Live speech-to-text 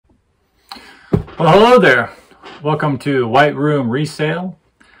Well, hello there. Welcome to White Room Resale.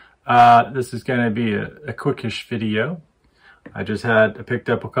 This is going to be a quickish video. I picked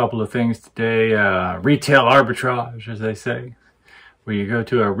up a couple of things today. Retail arbitrage, as they say, where you go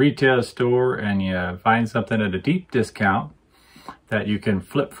to a retail store and you find something at a deep discount that you can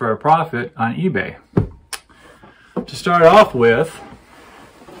flip for a profit on eBay. To start off with,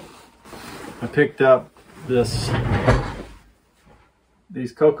 I picked up these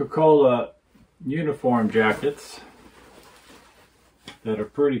Coca-Cola uniform jackets that are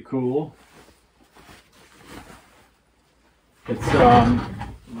pretty cool. It's got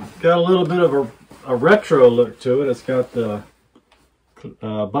a little bit of a retro look to it. It's got the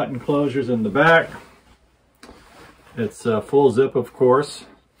button closures in the back. It's full zip, of course.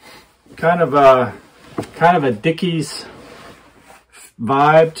 Kind of a Dickies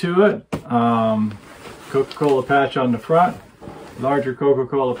vibe to it. Coca-Cola patch on the front, larger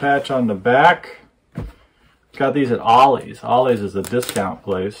Coca-Cola patch on the back. Got these at Ollie's. Ollie's is a discount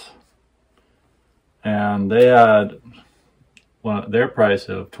place, and they had their price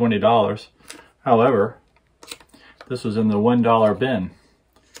of $20. However, this was in the $1 bin,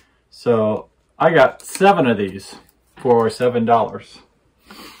 so I got 7 of these for $7.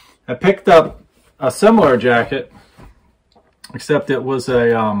 I picked up a similar jacket, except it was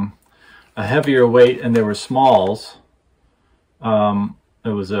a heavier weight and they were smalls. It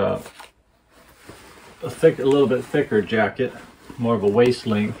was a little bit thicker jacket, more of a waist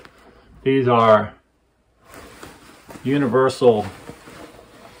length. These are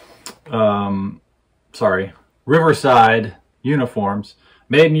Riverside uniforms,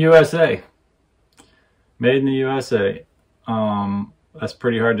 made in USA. Made in the USA. That's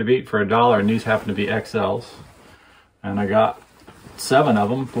pretty hard to beat for $1, and these happen to be XLs. And I got 7 of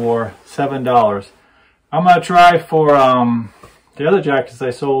them for $7. I'm gonna try for the other jackets I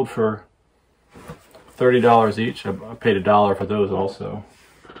sold for $30 each. I paid $1 for those also.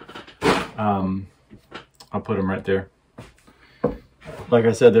 I'll put them right there. Like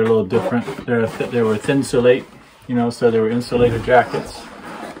I said, they're a little different. They were thinsulate, so they were insulated jackets,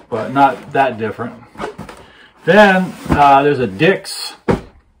 but not that different. Then there's a Dick's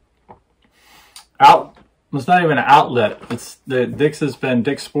it's not even an outlet. It's Dick's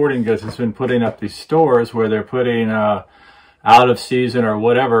Sporting Goods has been putting up these stores where they're putting out of season or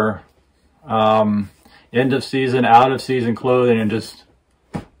whatever, end of season, out of season clothing, and just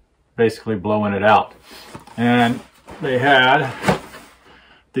basically blowing it out. And they had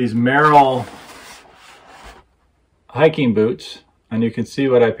these Merrell hiking boots, and you can see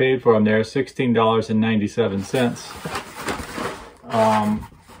what I paid for them there, $16.97.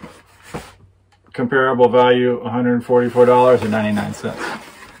 Comparable value, $144.99.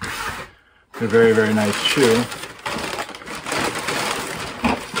 It's a very, very nice shoe.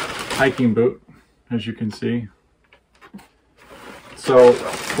 Hiking boot, as you can see. So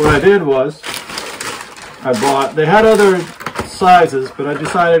what I did was they had other sizes, but I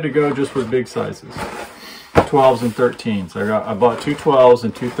decided to go just with big sizes, 12s and 13s. I bought 2 12s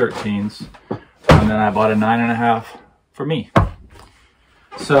and 2 13s, and then I bought a 9.5 for me.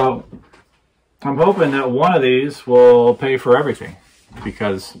 So I'm hoping that one of these will pay for everything,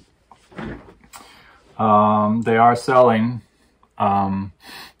 because they are selling.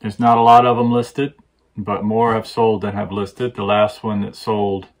 There's not a lot of them listed, but more have sold than have listed. The last one that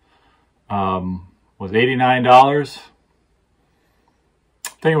sold was $89. I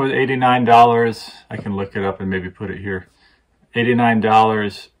think it was $89. I can look it up and maybe put it here.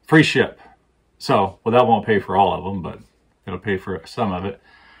 $89, free ship. So, well, that won't pay for all of them, but it'll pay for some of it.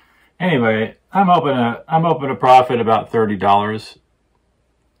 Anyway, I'm hoping to profit about $30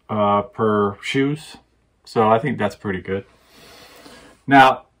 per shoes. So I think that's pretty good.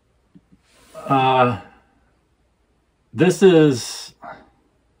 Now, this is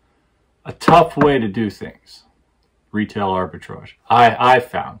a tough way to do things, retail arbitrage, I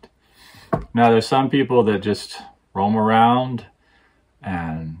found. Now, there's some people that just roam around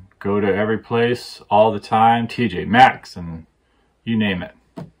and go to every place all the time, TJ Maxx, and you name it.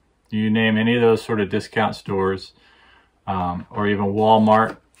 You name any of those sort of discount stores, or even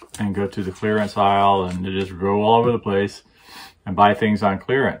Walmart, and go to the clearance aisle and they just go all over the place and buy things on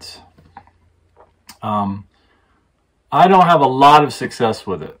clearance. I don't have a lot of success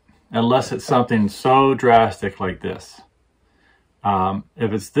with it unless it's something so drastic like this.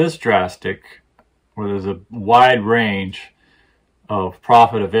 If it's this drastic, where there's a wide range of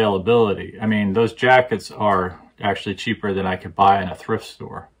profit availability, I mean, those jackets are actually cheaper than I could buy in a thrift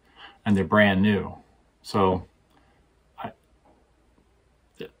store, and they're brand new. So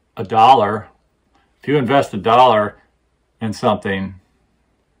 $1, if you invest $1 in something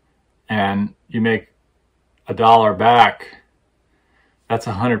and you make $1 back, that's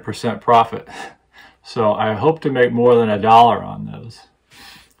 100% profit. So I hope to make more than $1 on those.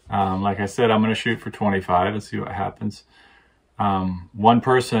 Like I said, I'm going to shoot for 25 and see what happens. One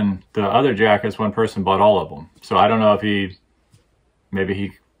person, the other jackets, one person bought all of them. So I don't know if maybe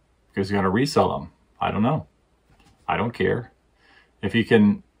he is going to resell them. I don't know. I don't care. If he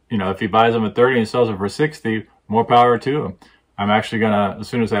can, if he buys them at 30 and sells them for 60, more power to him. I'm actually going to, as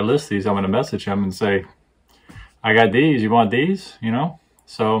soon as I list these, I'm going to message him and say, I got these, you want these?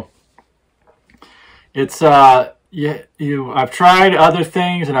 So it's, I've tried other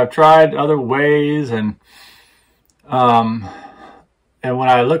things and I've tried other ways, and when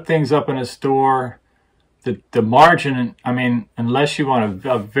I look things up in a store, the margin, I mean, unless you want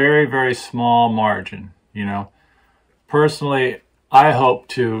a very, very small margin, personally, I hope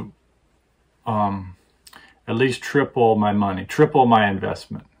to at least triple my money, triple my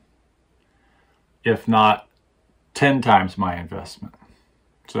investment, if not 10 times my investment.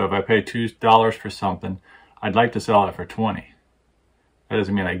 So if I pay $2 for something, I'd like to sell it for 20. That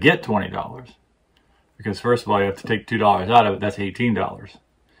doesn't mean I get $20, because first of all, you have to take $2 out of it. That's $18.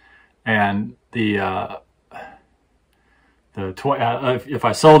 And if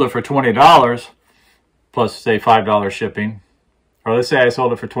I sold it for $20 plus say $5 shipping, or let's say I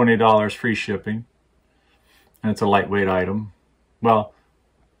sold it for $20 free shipping, and it's a lightweight item, well,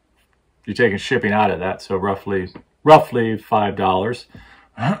 you're taking shipping out of that, so roughly $5.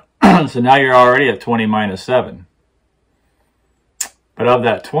 So now you're already at 20 minus 7. But of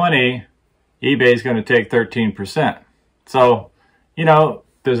that 20, eBay is going to take 13%. So,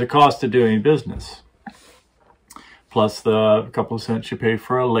 there's a cost to doing business. Plus the couple of cents you pay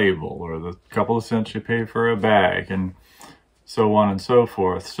for a label, or the couple of cents you pay for a bag, and so on and so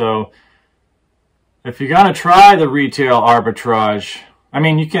forth. So if you're going to try the retail arbitrage, I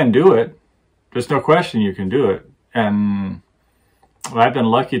mean, you can do it. There's no question you can do it. And I've been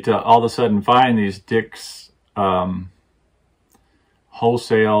lucky to all of a sudden find these Dick's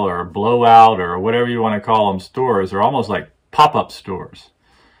wholesale or blowout or whatever you want to call them stores. They're almost like pop-up stores.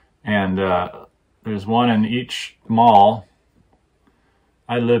 And there's one in each mall.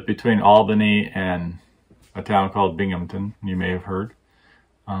 I live between Albany and a town called Binghamton, you may have heard,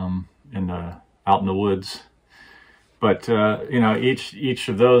 out in the woods. But each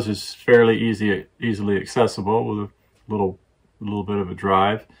of those is fairly easily accessible with a little bit of a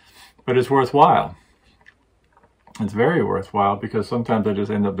drive, but it's worthwhile. It's very worthwhile, because sometimes I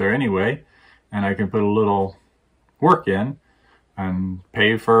just end up there anyway, and I can put a little work in and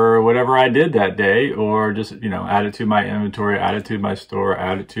pay for whatever I did that day, or just add it to my inventory, add it to my store,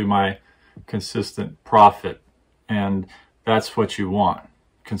 add it to my consistent profit. And that's what you want,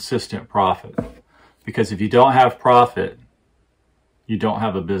 consistent profit. Because if you don't have profit, you don't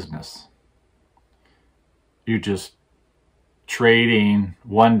have a business. You're just trading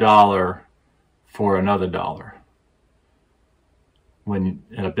 $1 for another dollar. When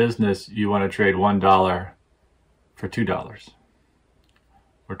in a business, you want to trade $1 for $2,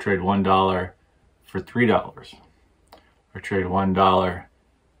 or trade $1 for $3, or trade $1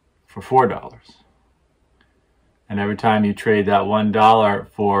 for $4. And every time you trade that $1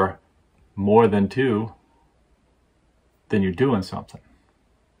 for more than 2, then you're doing something.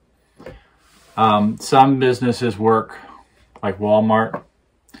 Some businesses work like Walmart.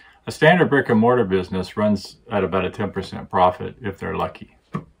 A standard brick and mortar business runs at about a 10% profit if they're lucky.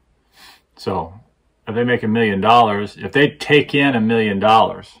 So if they make $1 million, if they take in $1 million,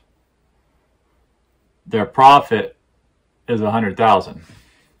 their profit is $100,000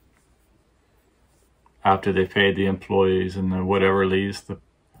 after they paid the employees and the whatever leaves, the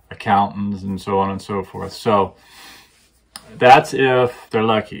accountants and so on and so forth. So that's if they're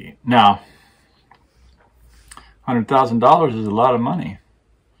lucky. Now, $100,000 is a lot of money,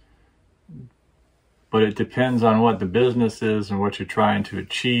 but it depends on what the business is and what you're trying to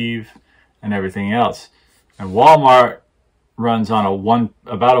achieve and everything else. And Walmart runs on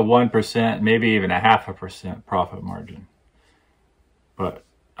about a 1%, maybe even a 0.5% profit margin. But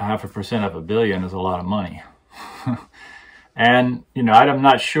 0.5% of $1 billion is a lot of money. And I'm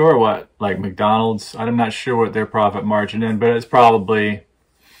not sure what, like McDonald's, I'm not sure what their profit margin is, but it's probably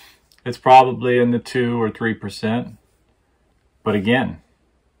in the 2 or 3%. But again,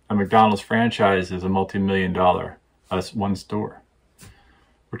 a McDonald's franchise is a multi-million-dollar, one store.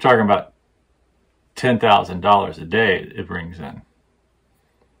 We're talking about $10,000 a day it brings in,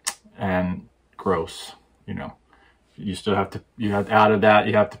 and gross. You still have to, out of that,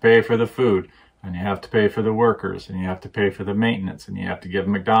 you have to pay for the food, and you have to pay for the workers, and you have to pay for the maintenance, and you have to give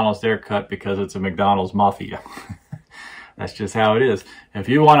McDonald's their cut because it's a McDonald's mafia. That's just how it is. If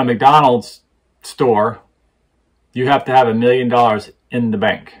you want a McDonald's store, you have to have $1 million in the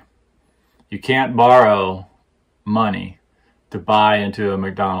bank. You can't borrow money to buy into a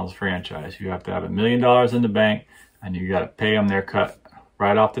McDonald's franchise. You have to have $1 million in the bank, and you got to pay them their cut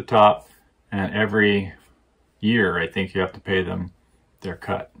right off the top. And every year, I think you have to pay them their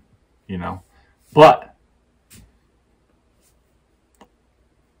cut, you know. But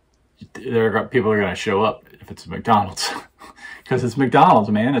people are going to show up if it's McDonald's, because it's McDonald's,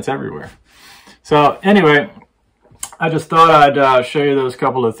 man. It's everywhere. So anyway, I just thought I'd show you those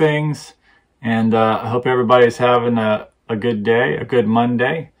couple of things, and I hope everybody's having a good day, a good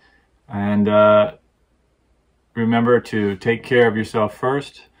Monday, and remember to take care of yourself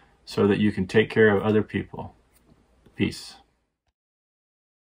first so that you can take care of other people. Peace.